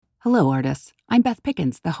Hello, artists. I'm Beth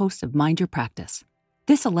Pickens, the host of Mind Your Practice.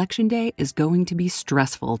 This election day is going to be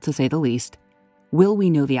stressful, to say the least. Will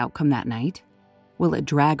we know the outcome that night? Will it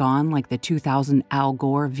drag on like the 2000 Al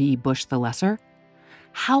Gore v. Bush the Lesser?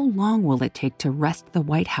 How long will it take to wrest the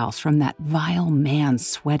White House from that vile man's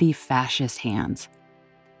sweaty fascist hands?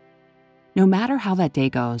 No matter how that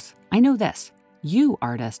day goes, I know this. You,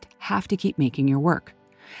 artist, have to keep making your work.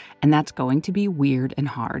 And that's going to be weird and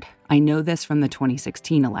hard. I know this from the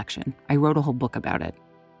 2016 election. I wrote a whole book about it.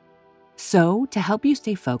 So, to help you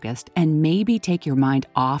stay focused and maybe take your mind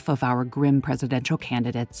off of our grim presidential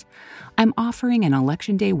candidates, I'm offering an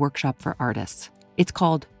Election Day workshop for artists. It's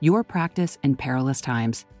called Your Practice in Perilous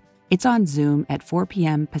Times. It's on Zoom at 4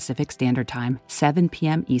 p.m. Pacific Standard Time, 7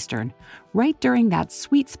 p.m. Eastern, right during that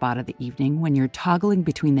sweet spot of the evening when you're toggling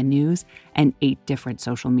between the news and 8 different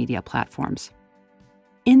social media platforms.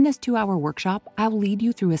 In this 2-hour workshop, I'll lead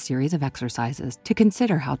you through a series of exercises to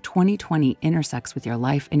consider how 2020 intersects with your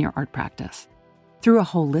life and your art practice. Through a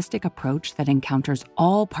holistic approach that encounters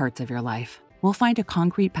all parts of your life, we'll find a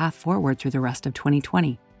concrete path forward through the rest of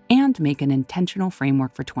 2020 and make an intentional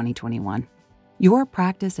framework for 2021. Your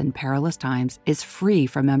Practice in Perilous Times is free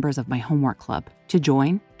for members of my homework club. To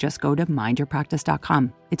join, just go to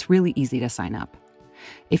mindyourpractice.com. It's really easy to sign up.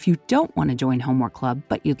 If you don't want to join Homework Club,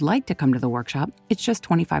 but you'd like to come to the workshop, it's just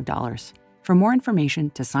 $25. For more information,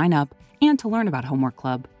 to sign up, and to learn about Homework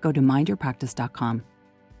Club, go to mindyourpractice.com.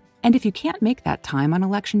 And if you can't make that time on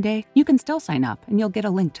Election Day, you can still sign up, and you'll get a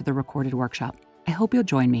link to the recorded workshop. I hope you'll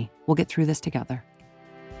join me. We'll get through this together.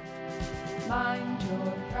 Mind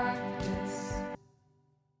your practice.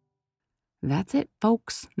 That's it,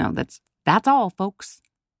 folks. No, that's all, folks.